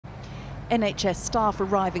NHS staff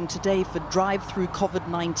arriving today for drive-through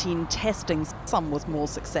COVID-19 testing, some with more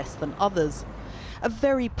success than others. A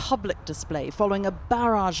very public display following a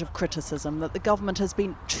barrage of criticism that the government has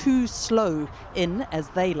been too slow in, as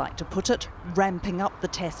they like to put it, ramping up the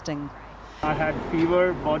testing. I had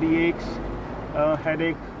fever, body aches,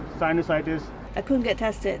 headache, sinusitis. I couldn't get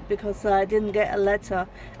tested because I didn't get a letter.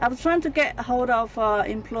 I was trying to get hold of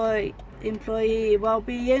employee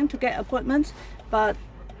well-being to get appointments, but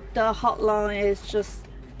the hotline is just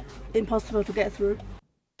impossible to get through.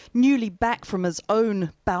 Newly back from his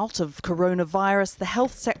own bout of coronavirus, the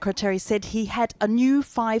Health Secretary said he had a new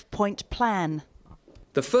 5-point plan.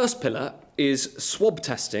 The first pillar is swab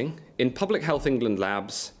testing in Public Health England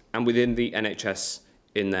labs and within the NHS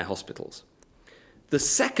in their hospitals. The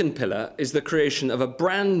second pillar is the creation of a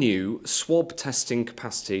brand new swab testing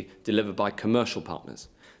capacity delivered by commercial partners.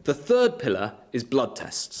 The third pillar is blood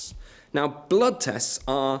tests. Now, blood tests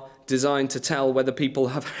are designed to tell whether people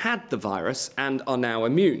have had the virus and are now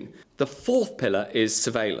immune. The fourth pillar is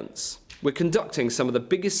surveillance. We're conducting some of the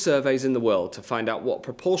biggest surveys in the world to find out what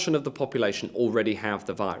proportion of the population already have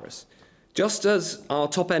the virus. Just as our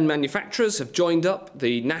top-end manufacturers have joined up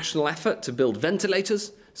the national effort to build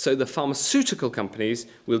ventilators, so the pharmaceutical companies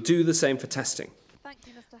will do the same for testing.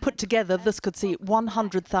 Put together, this could see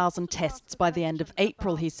 100,000 tests by the end of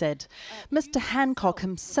April, he said. Mr. Hancock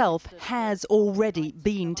himself has already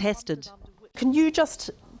been tested. Can you just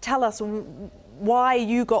tell us why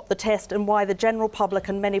you got the test and why the general public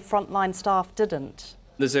and many frontline staff didn't?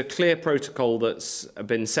 There's a clear protocol that's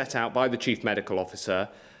been set out by the Chief Medical Officer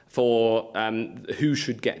for who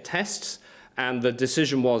should get tests. And the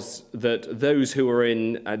decision was that those who are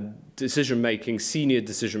in senior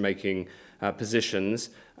decision-making positions,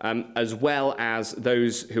 as well as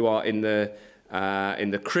those who are in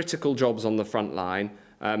the critical jobs on the front line,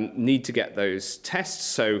 need to get those tests.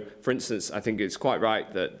 So, for instance, I think it's quite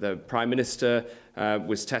right that the Prime Minister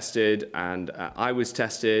was tested and I was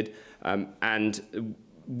tested, and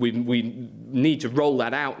we need to roll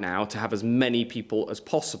that out now to have as many people as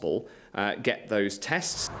possible get those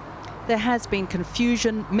tests. There has been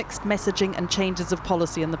confusion, mixed messaging and changes of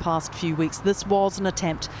policy in the past few weeks. This was an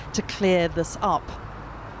attempt to clear this up.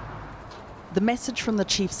 The message from the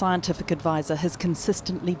Chief Scientific Advisor has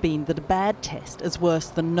consistently been that a bad test is worse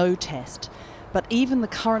than no test. But even the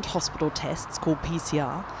current hospital tests, called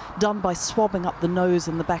PCR, done by swabbing up the nose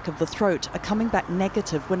and the back of the throat, are coming back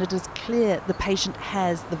negative when it is clear the patient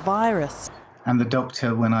has the virus. And the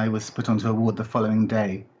doctor, when I was put onto a ward the following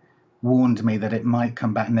day, warned me that it might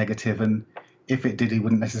come back negative, and if it did, he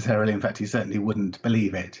wouldn't necessarily, in fact, he certainly wouldn't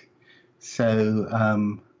believe it. So,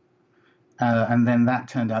 and then that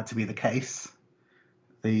turned out to be the case.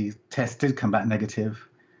 The test did come back negative,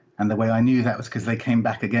 and the way I knew that was because they came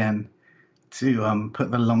back again to put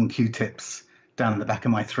the long Q-tips down the back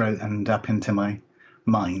of my throat and up into my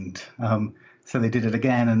mind. So they did it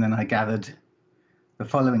again, and then I gathered the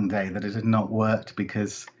following day that it had not worked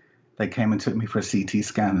because they came and took me for a CT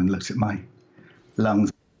scan and looked at my lungs.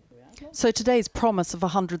 So today's promise of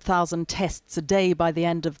 100,000 tests a day by the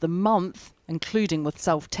end of the month, including with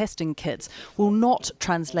self-testing kits, will not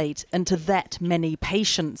translate into that many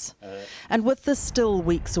patients. And with this still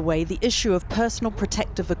weeks away, the issue of personal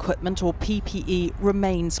protective equipment, or PPE,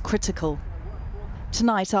 remains critical.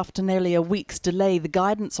 Tonight, after nearly a week's delay, the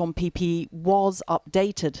guidance on PPE was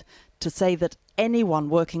updated to say that anyone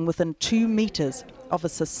working within 2 metres of a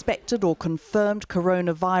suspected or confirmed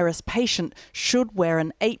coronavirus patient should wear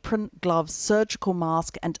an apron, gloves, surgical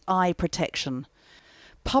mask and eye protection.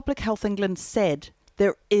 Public Health England said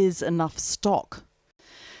there is enough stock.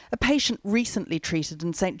 A patient recently treated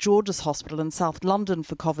in St George's Hospital in South London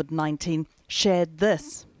for COVID-19 shared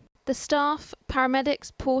this. The staff,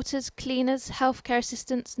 paramedics, porters, cleaners, healthcare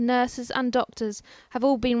assistants, nurses and doctors have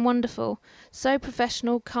all been wonderful, so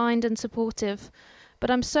professional, kind and supportive.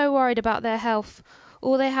 But I'm so worried about their health.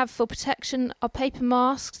 All they have for protection are paper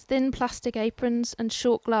masks, thin plastic aprons and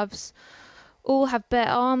short gloves. All have bare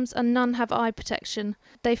arms and none have eye protection.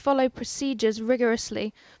 They follow procedures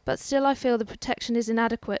rigorously, but still I feel the protection is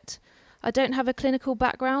inadequate. I don't have a clinical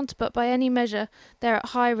background, but by any measure they're at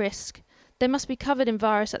high risk. They must be covered in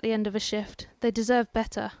virus at the end of a shift. They deserve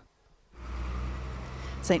better.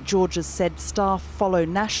 St George's said staff follow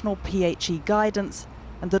national PHE guidance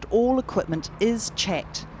and that all equipment is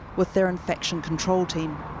checked with their infection control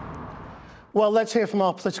team. Well, let's hear from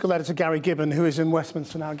our political editor, Gary Gibbon, who is in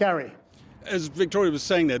Westminster now. Gary. As Victoria was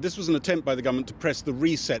saying there, this was an attempt by the government to press the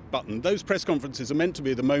reset button. Those press conferences are meant to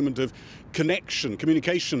be the moment of connection,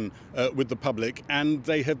 communication with the public, and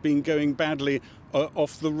they have been going badly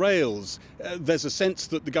off the rails. There's a sense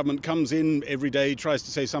that the government comes in every day, tries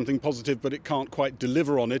to say something positive, but it can't quite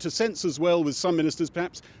deliver on it. A sense as well with some ministers,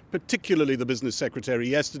 perhaps particularly the business secretary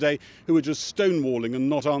yesterday, who were just stonewalling and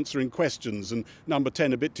not answering questions, and number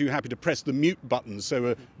 10 a bit too happy to press the mute button so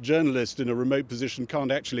a journalist in a remote position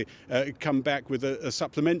can't actually come back with a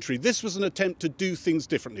supplementary. This was an attempt to do things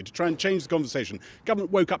differently, to try and change the conversation.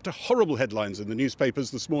 Government woke up to horrible headlines in the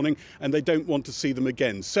newspapers this morning, and they don't want to see them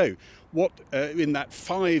again. So what in that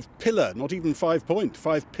 5-pillar, not even 5-point,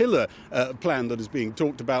 5-pillar plan that is being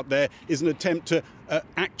talked about there is an attempt to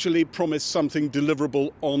actually promise something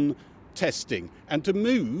deliverable on testing and to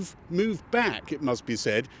move back, it must be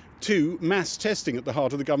said, to mass testing at the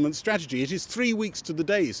heart of the government strategy. It is 3 weeks to the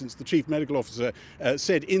day since the Chief Medical Officer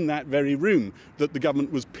said in that very room that the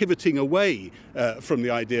government was pivoting away from the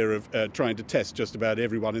idea of trying to test just about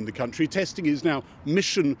everyone in the country. Testing is now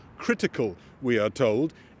mission critical, we are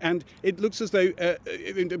told. And it looks as though,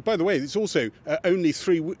 by the way, it's also only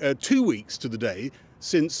 2 weeks to the day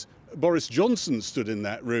since Boris Johnson stood in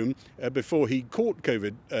that room before he caught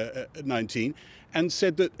COVID-19 and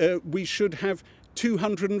said that we should have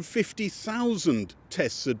 250,000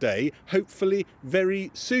 tests a day, hopefully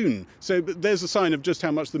very soon. So there's a sign of just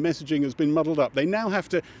how much the messaging has been muddled up. They now have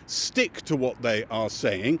to stick to what they are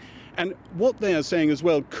saying. And what they are saying as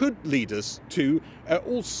well could lead us to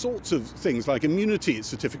all sorts of things like immunity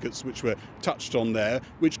certificates, which were touched on there,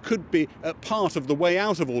 which could be part of the way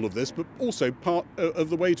out of all of this, but also part of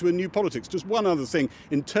the way to a new politics. Just one other thing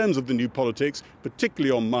in terms of the new politics,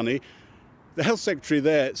 particularly on money. The Health Secretary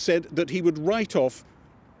there said that he would write off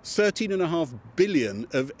 13.5 billion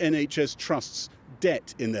of NHS trusts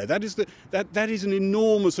debt in there. That is an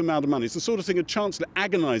enormous amount of money. It's the sort of thing a Chancellor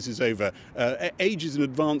agonises over ages in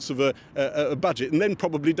advance of a budget and then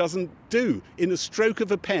probably doesn't do. In a stroke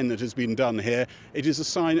of a pen it has been done here. It is a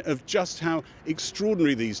sign of just how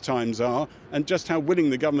extraordinary these times are and just how willing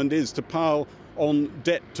the government is to pile on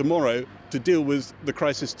debt tomorrow to deal with the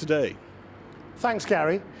crisis today. Thanks,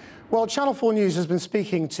 Gary. Well, Channel 4 News has been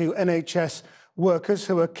speaking to NHS workers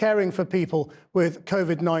who are caring for people with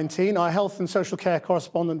COVID-19. Our health and social care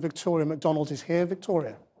correspondent Victoria MacDonald is here.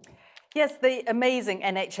 Victoria. Yes, the amazing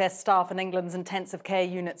NHS staff in England's intensive care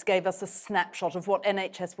units gave us a snapshot of what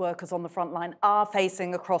NHS workers on the front line are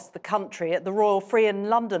facing across the country. At the Royal Free in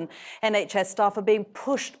London, NHS staff are being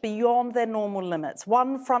pushed beyond their normal limits.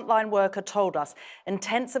 One frontline worker told us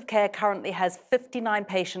intensive care currently has 59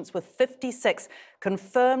 patients with 56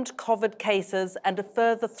 confirmed COVID cases and a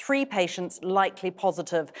further 3 patients likely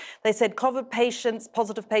positive. They said COVID patients,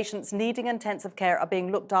 positive patients needing intensive care are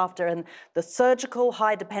being looked after in the surgical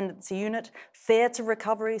high dependency unit, theatre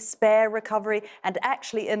recovery, spare recovery, and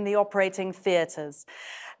actually in the operating theatres.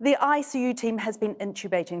 The ICU team has been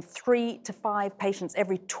intubating 3 to 5 patients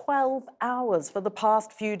every 12 hours for the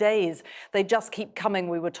past few days. They just keep coming,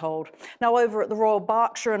 we were told. Now, over at the Royal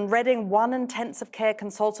Berkshire in Reading, one intensive care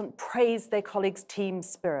consultant praised their colleagues' team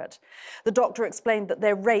spirit. The doctor explained that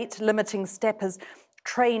their rate-limiting step has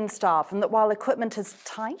trained staff and that while equipment is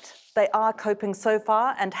tight, they are coping so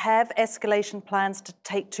far and have escalation plans to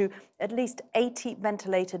take to at least 80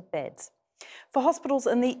 ventilated beds. For hospitals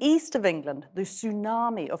in the east of England, the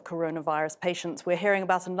tsunami of coronavirus patients we're hearing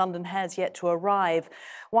about in London has yet to arrive.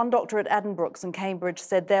 One doctor at Addenbrooke's in Cambridge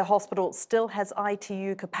said their hospital still has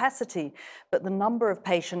ITU capacity, but the number of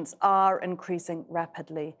patients are increasing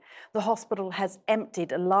rapidly. The hospital has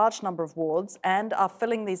emptied a large number of wards and are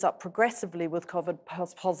filling these up progressively with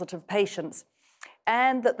COVID-positive patients,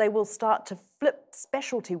 and that they will start to flip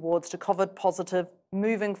specialty wards to COVID-positive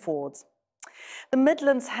moving forwards. The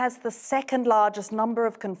Midlands has the second largest number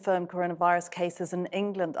of confirmed coronavirus cases in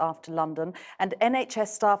England after London, and NHS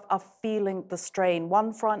staff are feeling the strain.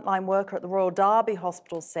 One frontline worker at the Royal Derby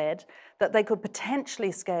Hospital said that they could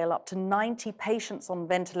potentially scale up to 90 patients on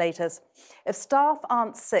ventilators if staff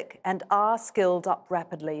aren't sick and are skilled up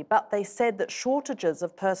rapidly. But they said that shortages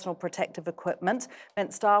of personal protective equipment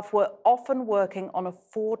meant staff were often working on a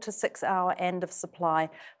 4 to 6 hour end of supply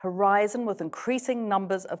horizon with increasing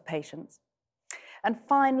numbers of patients. And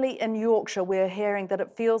finally, in Yorkshire, we're hearing that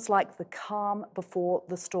it feels like the calm before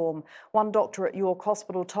the storm. One doctor at York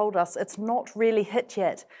Hospital told us it's not really hit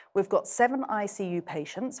yet. We've got 7 ICU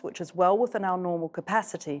patients, which is well within our normal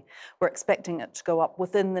capacity. We're expecting it to go up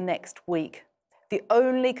within the next week. The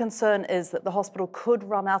only concern is that the hospital could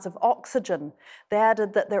run out of oxygen. They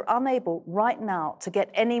added that they're unable right now to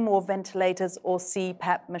get any more ventilators or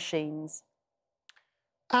CPAP machines.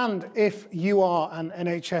 And if you are an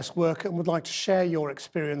NHS worker and would like to share your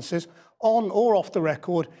experiences on or off the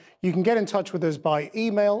record, you can get in touch with us by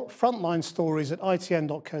email,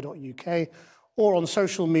 frontlinestories@itn.co.uk, or on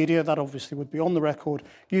social media, that obviously would be on the record,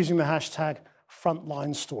 using the hashtag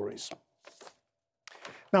 #FrontlineStories.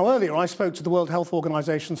 Now, earlier I spoke to the World Health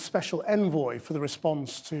Organization's Special Envoy for the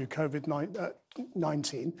response to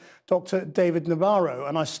COVID-19, Dr. David Nabarro,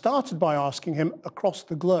 and I started by asking him, across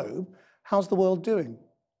the globe, how's the world doing?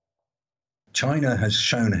 China has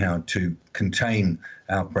shown how to contain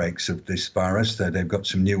outbreaks of this virus, though they've got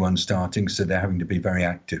some new ones starting, so they're having to be very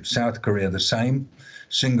active. South Korea the same,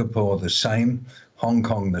 Singapore the same, Hong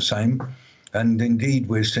Kong the same, and indeed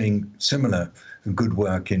we're seeing similar good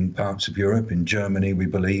work in parts of Europe, in Germany we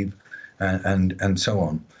believe, and so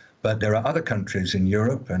on. But there are other countries in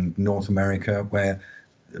Europe and North America where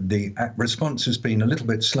the response has been a little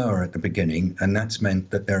bit slower at the beginning, and that's meant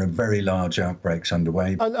that there are very large outbreaks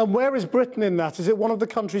underway. And where is Britain in that? Is it one of the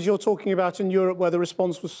countries you're talking about in Europe where the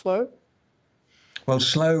response was slow? Well,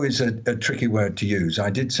 slow is a tricky word to use. I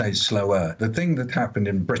did say slower. The thing that happened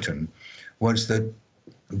in Britain was that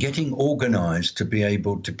getting organised to be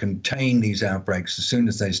able to contain these outbreaks as soon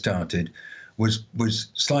as they started was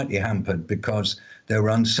slightly hampered because there were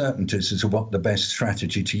uncertainties as to what the best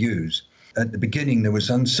strategy to use. At the beginning, there was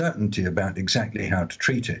uncertainty about exactly how to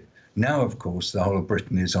treat it. Now, of course, the whole of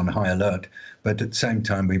Britain is on high alert, but at the same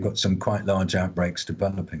time, we've got some quite large outbreaks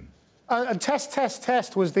developing. And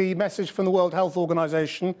test was the message from the World Health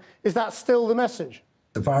Organization. Is that still the message?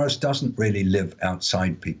 The virus doesn't really live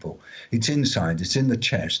outside people. It's inside, it's in the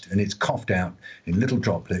chest, and it's coughed out in little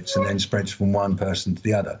droplets and then spreads from one person to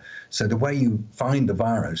the other. So the way you find the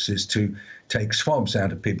virus is to take swabs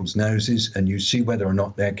out of people's noses and you see whether or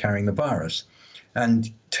not they're carrying the virus.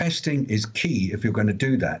 And testing is key if you're going to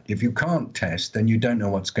do that. If you can't test, then you don't know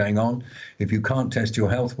what's going on. If you can't test your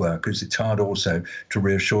health workers, it's hard also to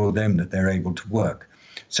reassure them that they're able to work.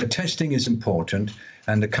 So testing is important,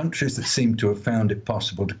 and the countries that seem to have found it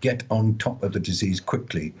possible to get on top of the disease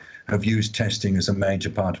quickly have used testing as a major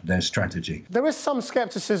part of their strategy. There is some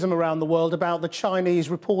scepticism around the world about the Chinese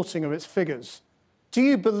reporting of its figures. Do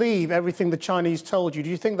you believe everything the Chinese told you? Do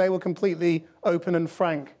you think they were completely open and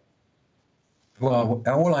frank? Well,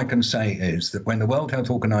 all I can say is that when the World Health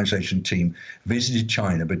Organization team visited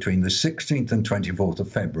China between the 16th and 24th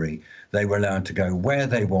of February, they were allowed to go where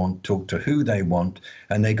they want, talk to who they want,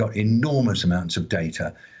 and they got enormous amounts of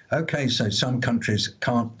data. Okay, so some countries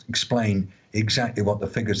can't explain exactly what the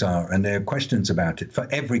figures are, and there are questions about it for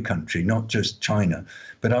every country, not just China.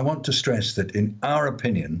 But I want to stress that in our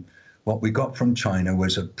opinion, what we got from China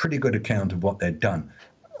was a pretty good account of what they'd done.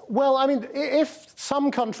 Well, I mean, if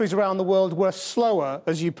some countries around the world were slower,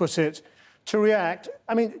 as you put it, to react,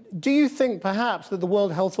 I mean, do you think perhaps that the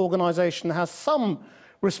World Health Organization has some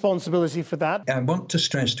responsibility for that? I want to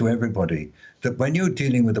stress to everybody that when you're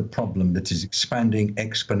dealing with a problem that is expanding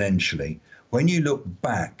exponentially, when you look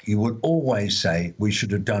back, you will always say we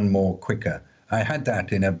should have done more quicker. I had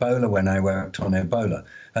that in Ebola when I worked on Ebola.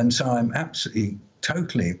 And so I'm absolutely,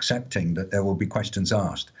 totally accepting that there will be questions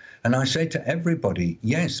asked. And I say to everybody,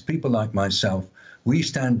 yes, people like myself, we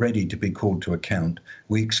stand ready to be called to account.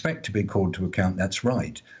 We expect to be called to account, that's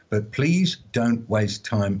right. But please don't waste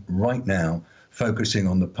time right now focusing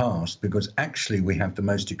on the past, because actually we have the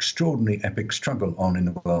most extraordinary epic struggle on in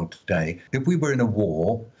the world today. If we were in a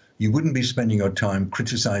war, you wouldn't be spending your time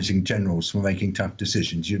criticizing generals for making tough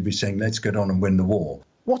decisions. You'd be saying, let's get on and win the war.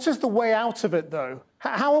 What is the way out of it, though?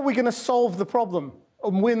 How are we going to solve the problem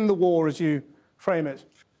and win the war, as you frame it?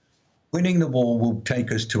 Winning the war will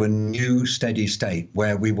take us to a new steady state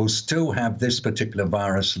where we will still have this particular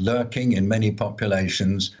virus lurking in many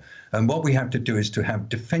populations. And what we have to do is to have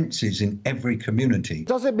defences in every community.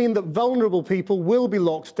 Does it mean that vulnerable people will be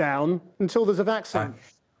locked down until there's a vaccine?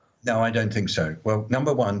 No, I don't think so. Well,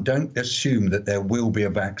 number one, don't assume that there will be a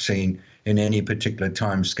vaccine in any particular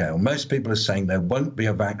timescale. Most people are saying there won't be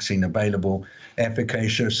a vaccine available,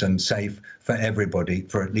 efficacious and safe for everybody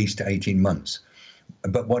for at least 18 months.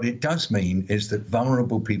 But what it does mean is that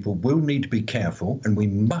vulnerable people will need to be careful, and we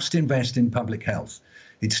must invest in public health.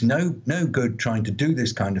 It's no good trying to do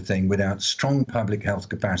this kind of thing without strong public health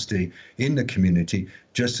capacity in the community,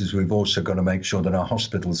 just as we've also got to make sure that our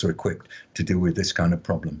hospitals are equipped to deal with this kind of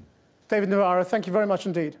problem. David Nabarro, thank you very much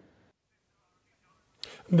indeed.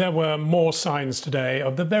 There were more signs today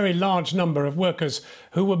of the very large number of workers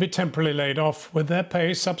who will be temporarily laid off with their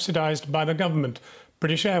pay subsidised by the government.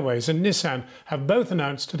 British Airways and Nissan have both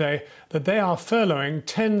announced today that they are furloughing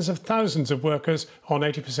tens of thousands of workers on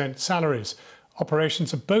 80% salaries.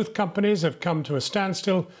 Operations of both companies have come to a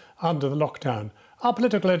standstill under the lockdown. Our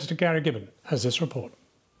political editor Gary Gibbon has this report.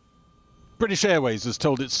 British Airways has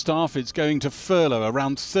told its staff it's going to furlough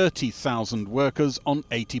around 30,000 workers on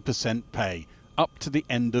 80% pay, up to the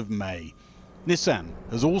end of May. Nissan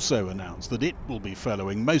has also announced that it will be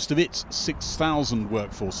furloughing most of its 6,000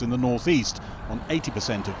 workforce in the northeast on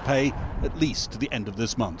 80% of pay, at least to the end of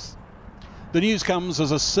this month. The news comes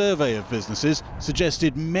as a survey of businesses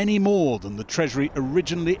suggested many more than the Treasury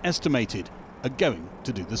originally estimated are going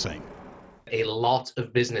to do the same. A lot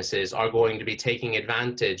of businesses are going to be taking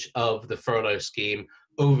advantage of the furlough scheme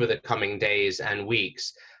over the coming days and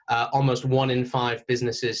weeks. Almost 1 in 5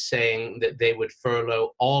 businesses saying that they would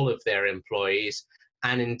furlough all of their employees,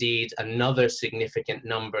 and indeed another significant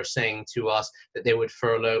number saying to us that they would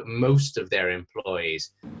furlough most of their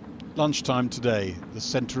employees. Lunchtime today, the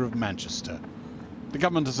centre of Manchester. The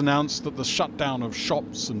government has announced that the shutdown of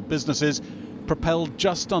shops and businesses propelled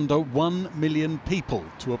just under 1 million people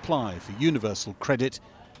to apply for universal credit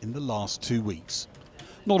in the last 2 weeks.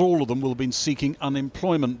 Not all of them will have been seeking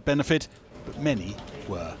unemployment benefit, but many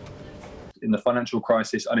were. In the financial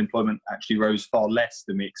crisis, unemployment actually rose far less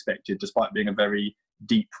than we expected, despite being a very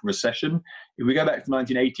deep recession. If we go back to the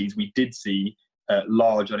 1980s, we did see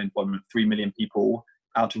large unemployment, 3 million people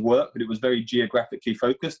out of work, but it was very geographically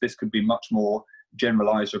focused. This could be much more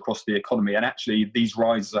generalised across the economy. And actually, these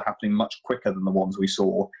rises are happening much quicker than the ones we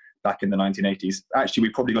saw back in the 1980s. Actually,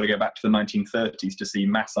 we've probably got to go back to the 1930s to see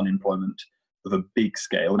mass unemployment of a big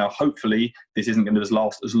scale. Now, hopefully, this isn't going to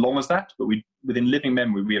last as long as that, but within living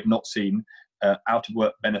memory, we have not seen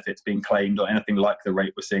out-of-work benefits being claimed or anything like the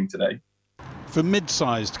rate we're seeing today. For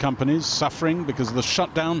mid-sized companies suffering because of the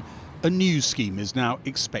shutdown, a new scheme is now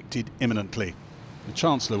expected imminently. The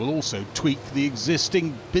Chancellor will also tweak the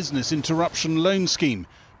existing business interruption loan scheme,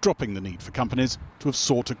 dropping the need for companies to have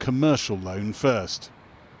sought a commercial loan first.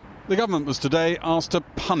 The government was today asked to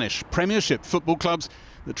punish Premiership football clubs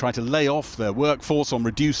that try to lay off their workforce on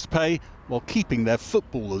reduced pay while keeping their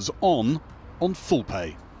footballers on full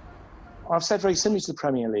pay. I've said very similarly to the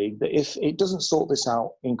Premier League that if it doesn't sort this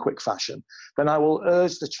out in quick fashion, then I will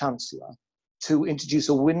urge the Chancellor to introduce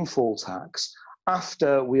a windfall tax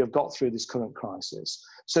after we have got through this current crisis,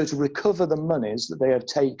 so to recover the monies that they have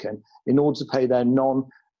taken in order to pay their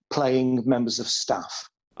non-playing members of staff.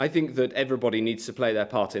 I think that everybody needs to play their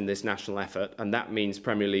part in this national effort, and that means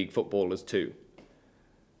Premier League footballers too.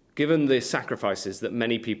 Given the sacrifices that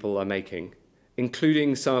many people are making,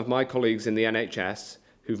 including some of my colleagues in the NHS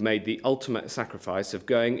who've made the ultimate sacrifice of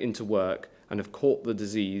going into work and have caught the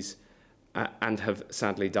disease and have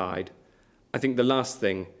sadly died, I think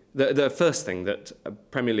the first thing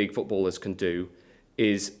that Premier League footballers can do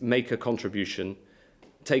is make a contribution,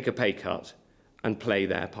 take a pay cut and play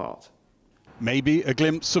their part. Maybe a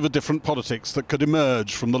glimpse of a different politics that could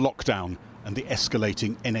emerge from the lockdown and the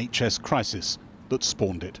escalating NHS crisis that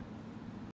spawned it.